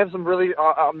drop, but I have some really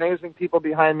amazing people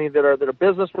behind me that are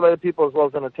business related people as well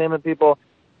as entertainment people,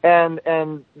 and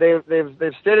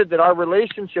they've stated that our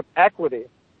relationship equity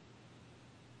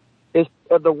is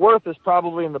the worth is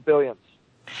probably in the billions.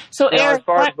 So Eric, as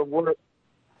far as the worth.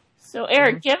 So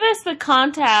Eric, give us the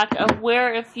contact of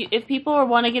where, if people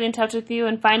want to get in touch with you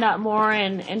and find out more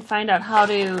and find out how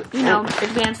to,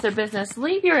 advance their business,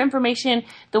 leave your information,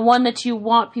 the one that you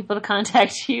want people to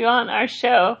contact you on our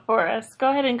show for us.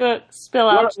 Go ahead and go spill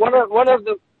out. One of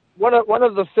the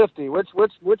 50.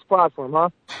 Which platform, huh?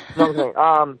 No, okay.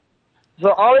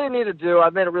 So all you need to do,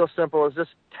 I've made it real simple, is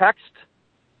just text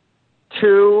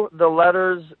to the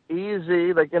letters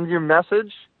EZ, like in your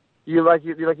message. You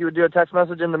would do a text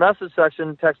message in the message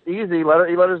section, text easy, letter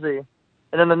E, letter Z.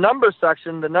 And in the number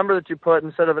section, the number that you put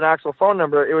instead of an actual phone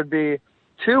number, it would be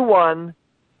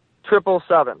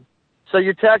 21777. So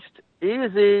you text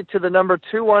easy to the number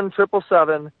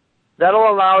 21777. That'll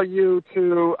allow you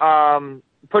to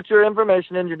put your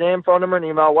information in, your name, phone number, and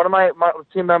email. One of my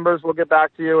team members will get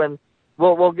back to you, and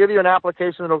we'll give you an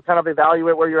application that'll kind of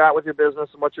evaluate where you're at with your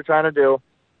business and what you're trying to do.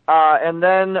 And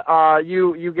then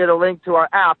you get a link to our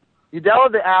app. You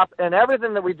download the app, and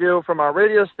everything that we do, from our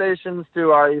radio stations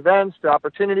to our events to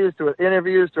opportunities to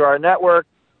interviews to our network,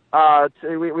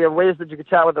 we have ways that you can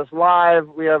chat with us live.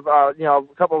 We have a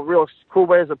couple of real cool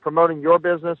ways of promoting your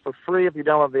business for free if you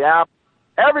download the app.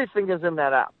 Everything is in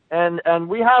that app, and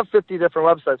we have 50 different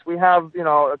websites. We have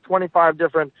 25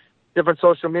 different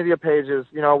social media pages.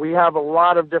 We have a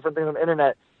lot of different things on the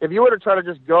internet. If you were to try to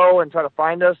just go and try to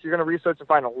find us, you're going to research and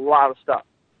find a lot of stuff.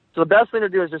 So the best thing to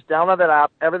do is just download that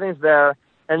app. Everything's there,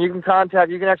 and you can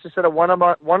actually set a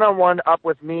one-on-one up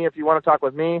with me if you want to talk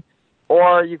with me,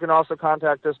 or you can also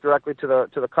contact us directly to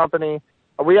the company.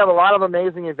 We have a lot of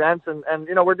amazing events, and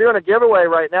we're doing a giveaway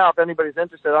right now if anybody's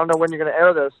interested. I don't know when you're going to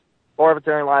air this, or if it's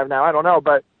airing live now. I don't know,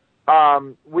 but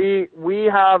we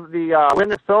have the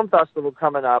Witness Film Festival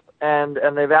coming up, and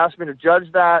they've asked me to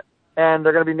judge that, and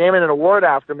they're going to be naming an award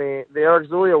after me, the Eric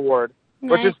Zulli Award,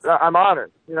 which is I'm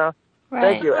honored. Right.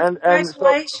 Thank you. And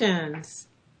congratulations.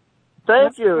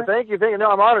 Thank you. No,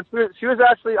 I'm honored. She was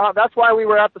actually, that's why we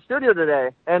were at the studio today.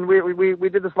 And we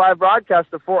did this live broadcast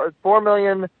of 4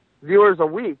 million viewers a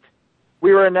week.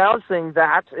 We were announcing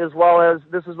that, as well as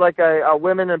this is like a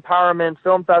women empowerment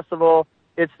film festival.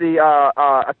 It's the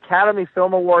Academy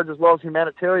Film Awards as well as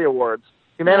Humanity Awards.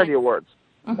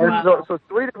 Mm-hmm. And so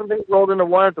 3 different things rolled into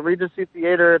one at the Regency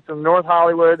Theater. It's in North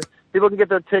Hollywood. People can get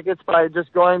their tickets by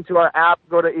just going to our app,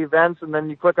 go to events, and then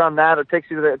you click on that. It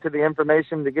takes you to the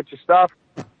information to get your stuff.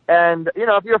 And, you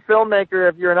know, if you're a filmmaker,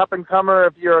 if you're an up-and-comer,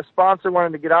 if you're a sponsor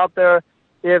wanting to get out there,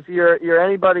 if you're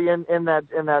anybody in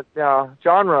that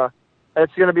genre,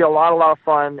 it's going to be a lot of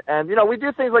fun. And, you know, we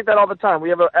do things like that all the time. We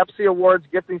have a EPSI Awards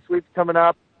gifting suites coming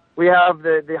up. We have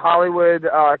the Hollywood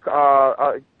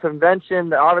convention,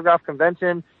 the Autograph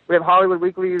Convention. We have Hollywood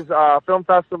Weekly's film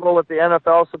festival with the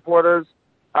NFL supporters.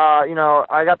 You know,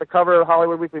 I got the cover of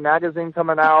Hollywood Weekly magazine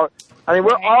coming out. I mean,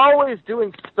 we're always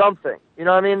doing something. You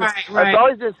know what I mean? Right. It's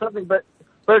always doing something, but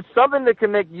it's something that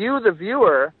can make you, the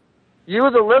viewer, you,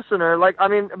 the listener, like, I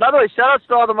mean, by the way, shout outs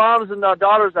to all the moms and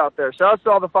daughters out there. Shout outs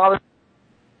to all the fathers.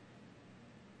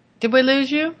 Did we lose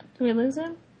you? Did we lose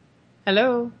him?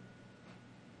 Hello?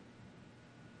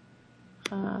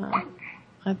 I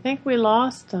think we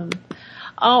lost him.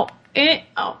 Okay.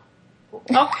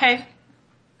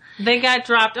 They got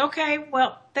dropped. Okay,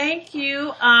 well, thank you.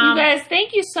 You guys,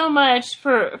 thank you so much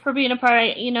for being a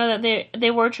part. You know that they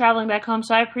were traveling back home,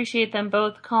 so I appreciate them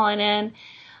both calling in.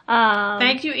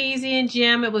 Thank you, Easy and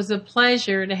Jim. It was a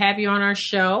pleasure to have you on our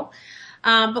show.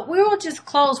 But we will just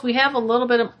close. We have a little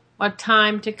bit of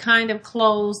time to kind of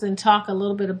close and talk a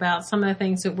little bit about some of the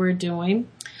things that we're doing.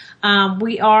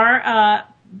 We are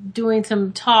doing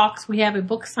some talks. We have a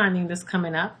book signing that's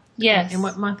coming up. Yes. And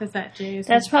what month is that, Jay?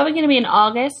 That's probably going to be in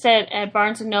August at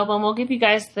Barnes & Noble, and we'll give you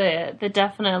guys the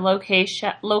definite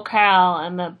locale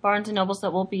and the Barnes & Nobles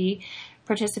that we'll be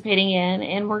participating in.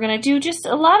 And we're going to do just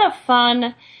a lot of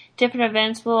fun, different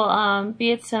events. We'll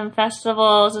be at some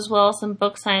festivals as well as some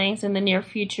book signings in the near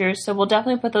future. So we'll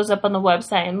definitely put those up on the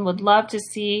website, and would love to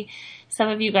see some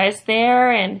of you guys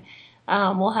there. And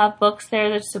we'll have books there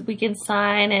that we can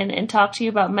sign and talk to you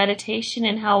about meditation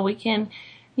and how we can,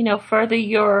 you know, further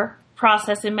your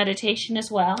process in meditation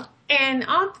as well. And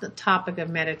on the topic of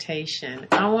meditation,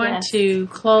 I want to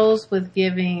close with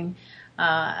giving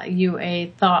you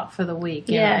a thought for the week.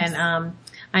 Yes. And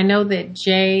I know that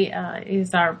Jay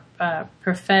is our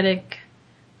prophetic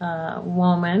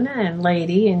woman and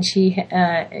lady, and she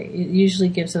usually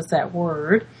gives us that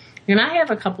word. And I have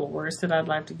a couple of words that I'd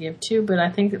like to give too, but I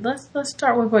think that let's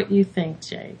start with what you think,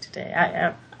 Jay,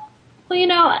 today. Well, you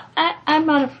know, I'm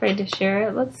not afraid to share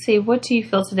it. Let's see, what do you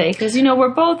feel today? Because, you know, we're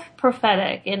both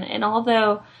prophetic, and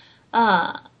although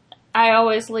I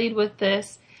always lead with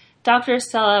this, Dr.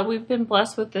 Estella, we've been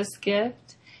blessed with this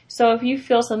gift. So if you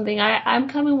feel something, I'm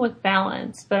coming with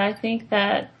balance, but I think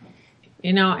that...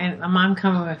 You know, and I'm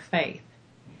coming with faith.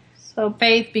 So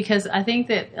faith, because I think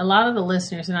that a lot of the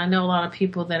listeners, and I know a lot of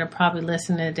people that are probably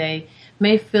listening today,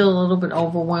 may feel a little bit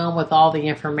overwhelmed with all the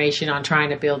information on trying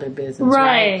to build their business,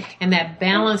 right? And that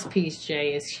balance piece,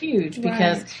 Jay, is huge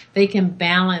because they can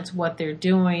balance what they're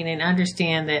doing and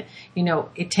understand that, you know,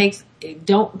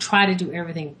 don't try to do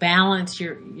everything. Balance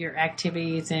your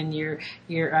activities and your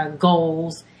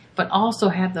goals, but also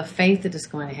have the faith that it's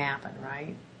going to happen,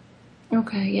 right?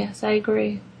 Okay, yes, I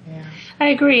agree. Yeah. I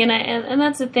agree, and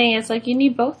that's the thing. It's like you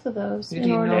need both of those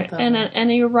in order.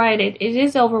 And you're right. It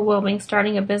is overwhelming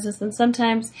starting a business, and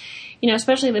sometimes, you know,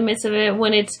 especially in the midst of it,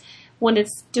 when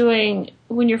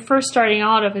you're first starting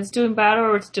out, if it's doing bad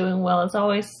or it's doing well, it's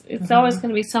always going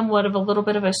to be somewhat of a little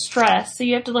bit of a stress. So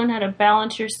you have to learn how to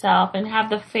balance yourself and have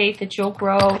the faith that you'll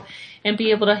grow and be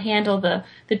able to handle the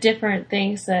different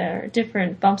things that are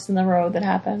different bumps in the road that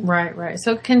happen. Right.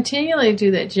 So continually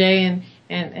do that, Jay,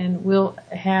 and we'll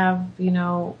have, you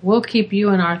know, we'll keep you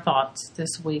in our thoughts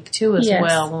this week too as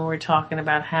well when we're talking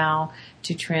about how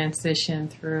to transition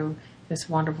through this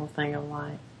wonderful thing of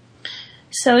life.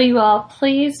 So you all,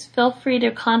 please feel free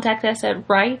to contact us at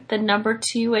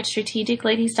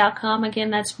write2@strategicladies.com.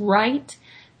 Again, that's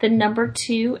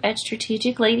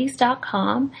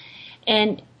write2@strategicladies.com.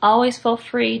 And always feel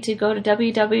free to go to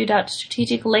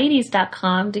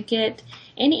www.strategicladies.com to get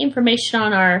any information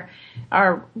on our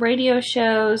radio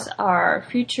shows, our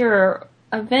future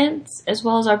events, as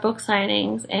well as our book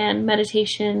signings and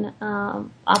meditation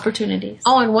opportunities.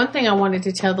 Oh, and one thing I wanted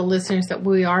to tell the listeners that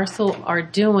we are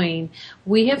doing,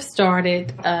 we have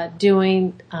started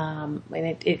doing, and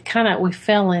we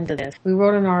fell into this. We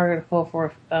wrote an article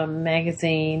for a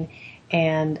magazine,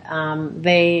 and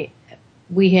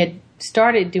we had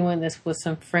started doing this with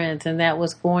some friends, and that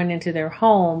was going into their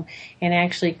home and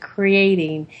actually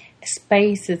creating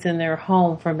spaces in their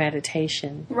home for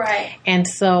meditation. Right. And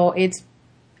so it's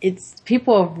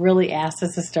people have really asked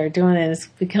us to start doing it. It's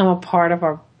become a part of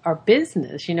our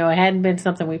business. It hadn't been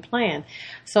something we planned.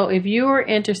 So if you are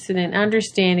interested in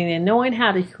understanding and knowing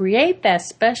how to create that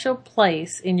special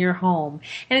place in your home,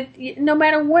 and no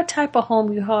matter what type of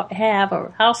home you have,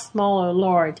 or how small or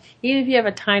large, even if you have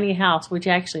a tiny house, which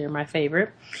actually are my favorite,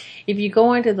 if you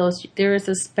go into those, there is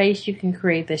a space you can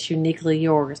create that's uniquely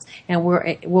yours, and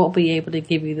we'll be able to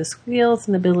give you the skills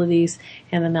and abilities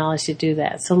and the knowledge to do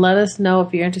that. So let us know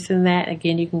if you're interested in that.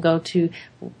 Again, you can go to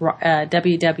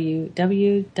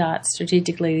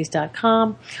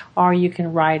www.strategicladies.com, or you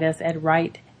can write us at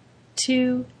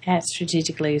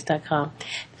write2@strategicladies.com.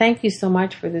 Thank you so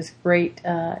much for this great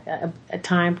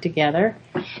time together.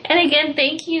 And again,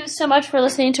 thank you so much for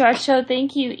listening to our show.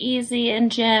 Thank you, Easy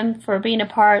and Jim, for being a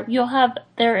part. You'll have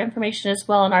their information as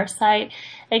well on our site.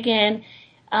 Again,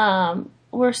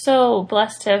 we're so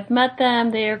blessed to have met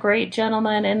them. They are great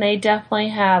gentlemen, and they definitely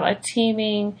have a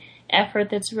teaming effort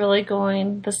that's really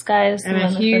going, the sky is the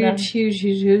limit for them.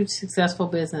 huge successful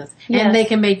business. Yes. And they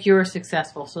can make yours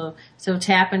successful. So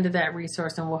tap into that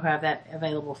resource, and we'll have that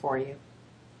available for you.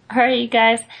 All right, you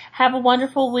guys, have a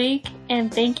wonderful week,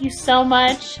 and thank you so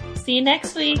much. See you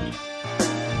next week.